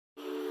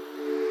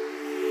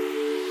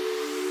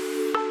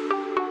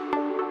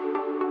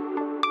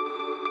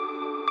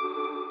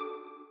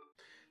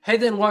Hey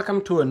then,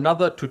 welcome to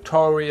another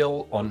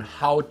tutorial on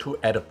how to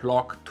add a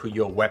blog to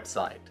your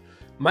website.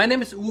 My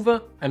name is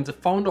Uwe, I'm the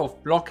founder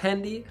of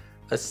BlogHandy,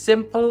 a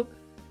simple,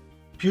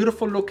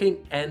 beautiful looking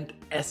and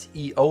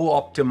SEO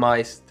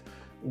optimized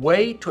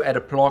way to add a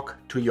blog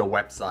to your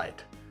website.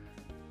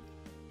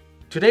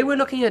 Today we're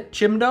looking at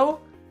Jimdo.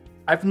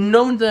 I've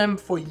known them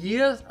for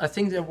years. I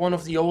think they're one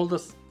of the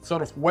oldest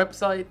sort of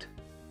website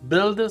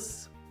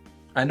builders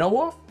I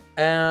know of.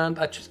 And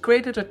I just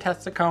created a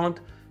test account.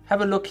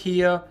 Have a look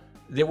here.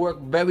 They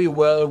work very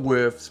well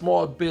with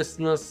small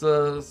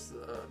businesses,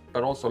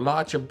 but also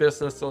larger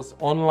businesses,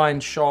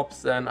 online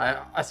shops. And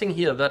I think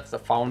here that's the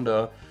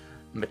founder,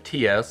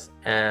 Matthias.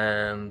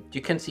 And you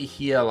can see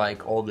here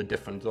like all the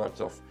different sorts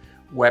of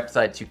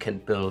websites you can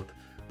build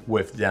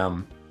with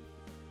them.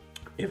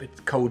 If it's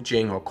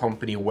coaching or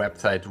company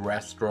websites,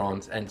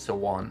 restaurants, and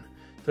so on.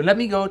 So let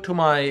me go to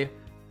my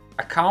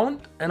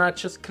account and I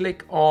just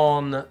click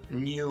on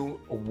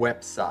new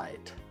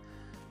website.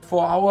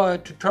 For our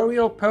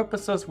tutorial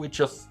purposes, we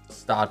just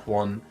start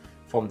one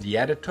from the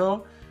editor.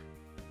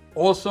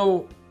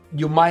 Also,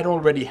 you might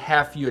already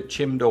have your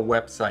Jimdo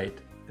website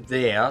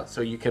there, so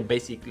you can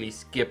basically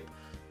skip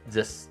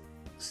this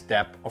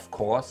step, of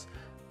course.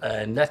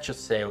 And let's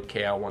just say,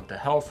 okay, I want a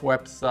health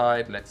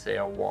website. Let's say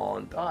I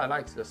want, I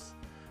like this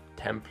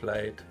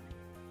template.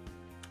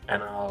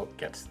 And I'll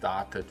get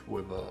started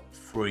with a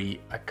free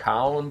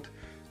account.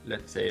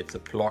 Let's say it's a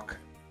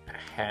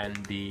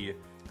BlogHandy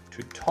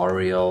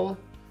tutorial.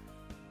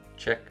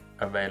 Check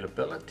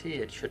availability,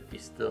 it should be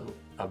still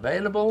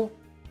available.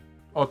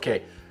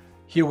 Okay,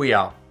 here we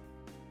are.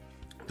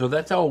 So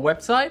that's our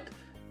website,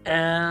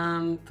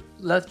 and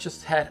let's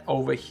just head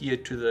over here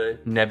to the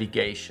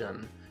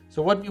navigation.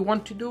 So what we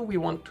want to do, we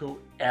want to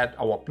add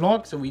our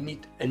blog, so we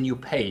need a new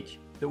page.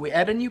 So we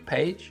add a new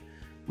page,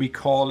 we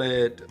call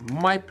it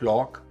my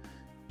blog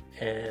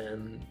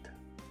and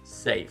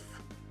save.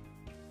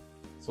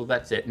 So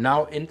that's it.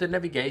 Now in the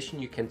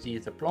navigation you can see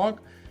the blog.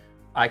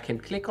 I can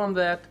click on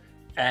that.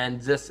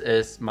 And this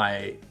is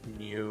my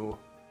new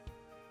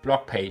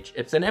blog page.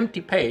 It's an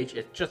empty page.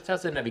 It just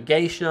has a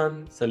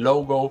navigation, the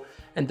logo,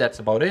 and that's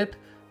about it,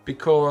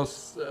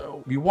 because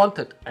we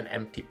wanted an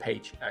empty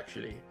page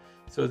actually.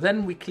 So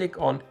then we click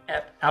on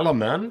add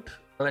element.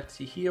 Let's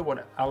see here,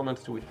 what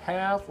elements do we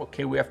have?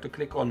 Okay, we have to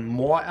click on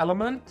more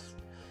elements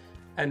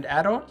and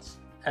add-ons.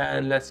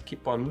 And let's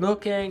keep on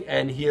looking.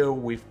 And here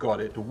we've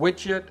got it,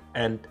 widget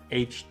and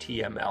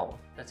HTML.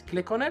 Let's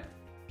click on it.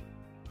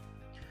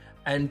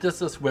 And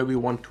this is where we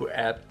want to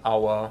add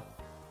our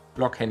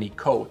BlogHandy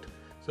code.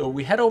 So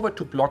we head over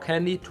to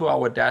BlogHandy, to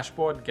our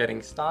dashboard,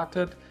 getting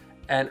started.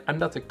 And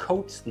under the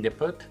code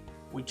snippet,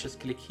 we just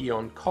click here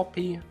on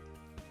copy.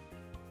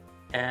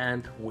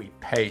 And we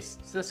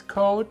paste this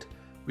code.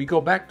 We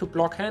go back to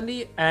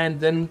BlogHandy, and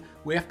then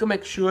we have to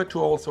make sure to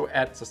also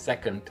add the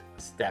second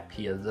step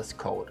here, this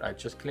code. I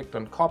just clicked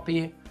on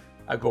copy.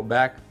 I go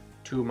back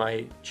to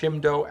my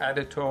Jimdo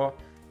editor,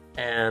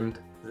 and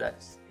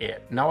that's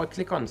it. Now I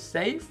click on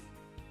save.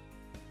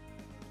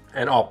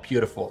 And oh,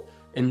 beautiful.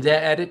 In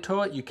their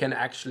editor, you can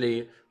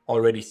actually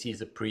already see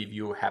the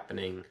preview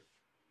happening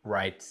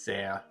right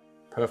there.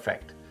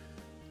 Perfect.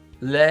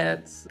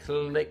 Let's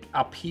click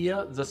up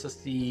here. This is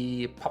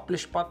the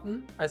publish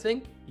button, I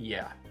think.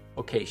 Yeah.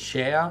 Okay,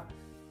 share.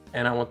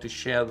 And I want to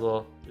share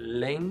the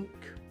link.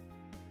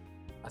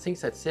 I think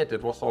that's it.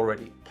 It was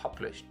already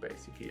published,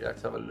 basically.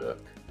 Let's have a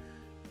look.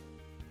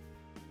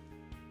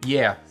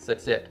 Yeah,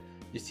 that's it.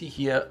 You see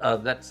here,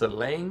 that's the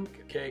link.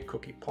 Okay,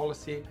 cookie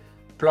policy.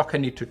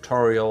 BlogHandy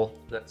tutorial,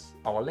 that's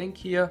our link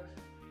here.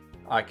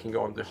 I can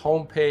go on the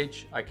home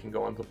page, I can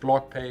go on the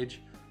blog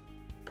page.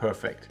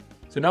 Perfect.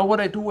 So now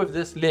what I do with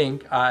this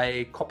link,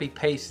 I copy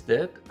paste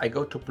it, I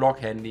go to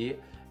BlogHandy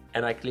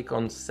and I click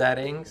on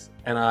settings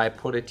and I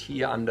put it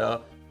here under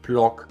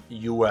blog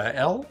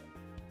URL.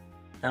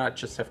 And I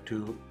just have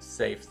to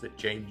save the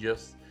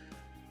changes.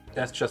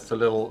 That's just a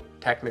little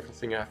technical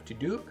thing I have to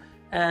do.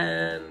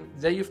 And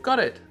there you've got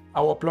it.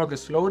 Our blog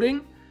is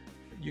loading.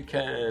 You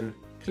can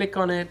click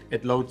on it,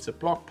 it loads the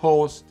blog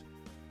post.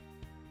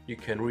 You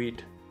can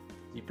read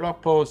the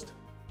blog post.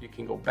 You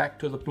can go back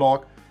to the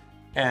blog.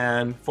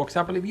 And for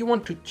example, if you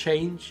want to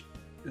change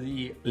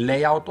the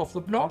layout of the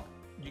blog,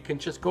 you can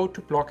just go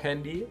to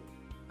BlogHandy,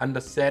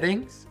 under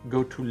settings,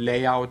 go to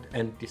layout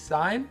and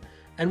design.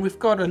 And we've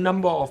got a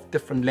number of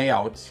different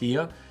layouts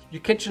here.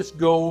 You can just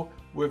go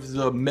with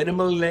the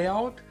minimal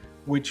layout,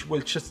 which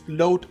will just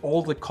load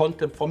all the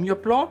content from your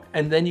blog.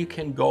 And then you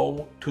can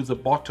go to the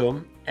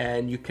bottom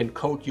and you can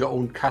code your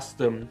own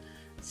custom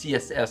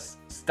CSS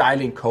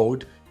styling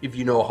code if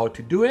you know how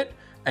to do it.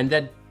 And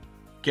that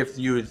gives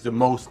you the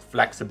most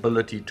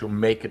flexibility to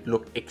make it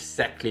look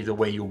exactly the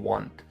way you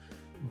want.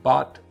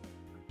 But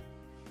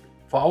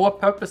for our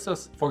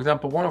purposes, for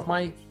example, one of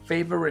my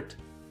favorite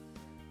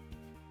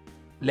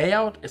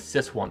layout is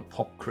this one,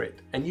 Pop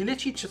Grid. And you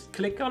literally just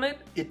click on it,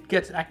 it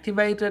gets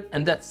activated,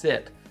 and that's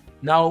it.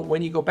 Now,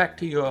 when you go back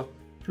to your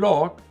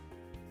blog,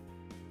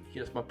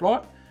 here's my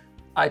blog,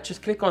 I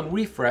just click on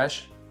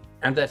refresh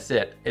and that's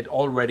it. It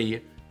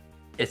already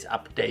is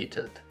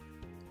updated.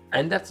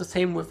 And that's the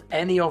same with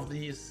any of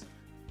these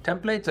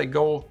templates. I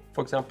go,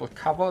 for example,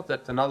 cover,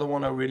 that's another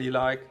one I really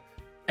like.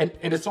 And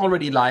it's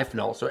already live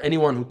now. So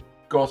anyone who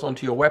goes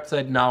onto your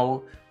website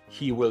now,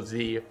 he will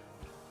see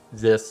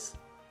this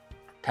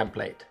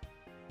template.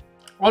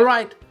 All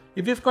right,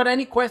 if you've got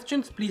any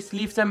questions, please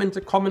leave them in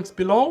the comments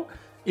below.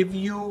 If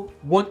you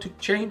want to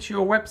change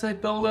your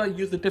website builder,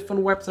 use a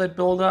different website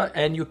builder,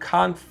 and you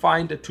can't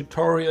find a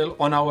tutorial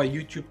on our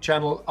YouTube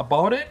channel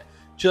about it,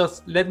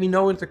 just let me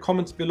know in the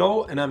comments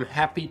below and I'm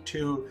happy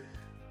to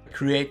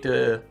create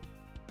a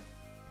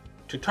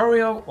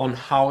tutorial on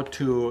how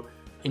to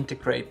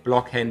integrate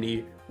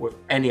BlogHandy with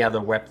any other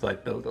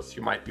website builders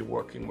you might be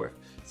working with.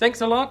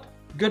 Thanks a lot,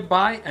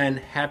 goodbye, and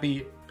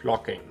happy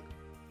blogging.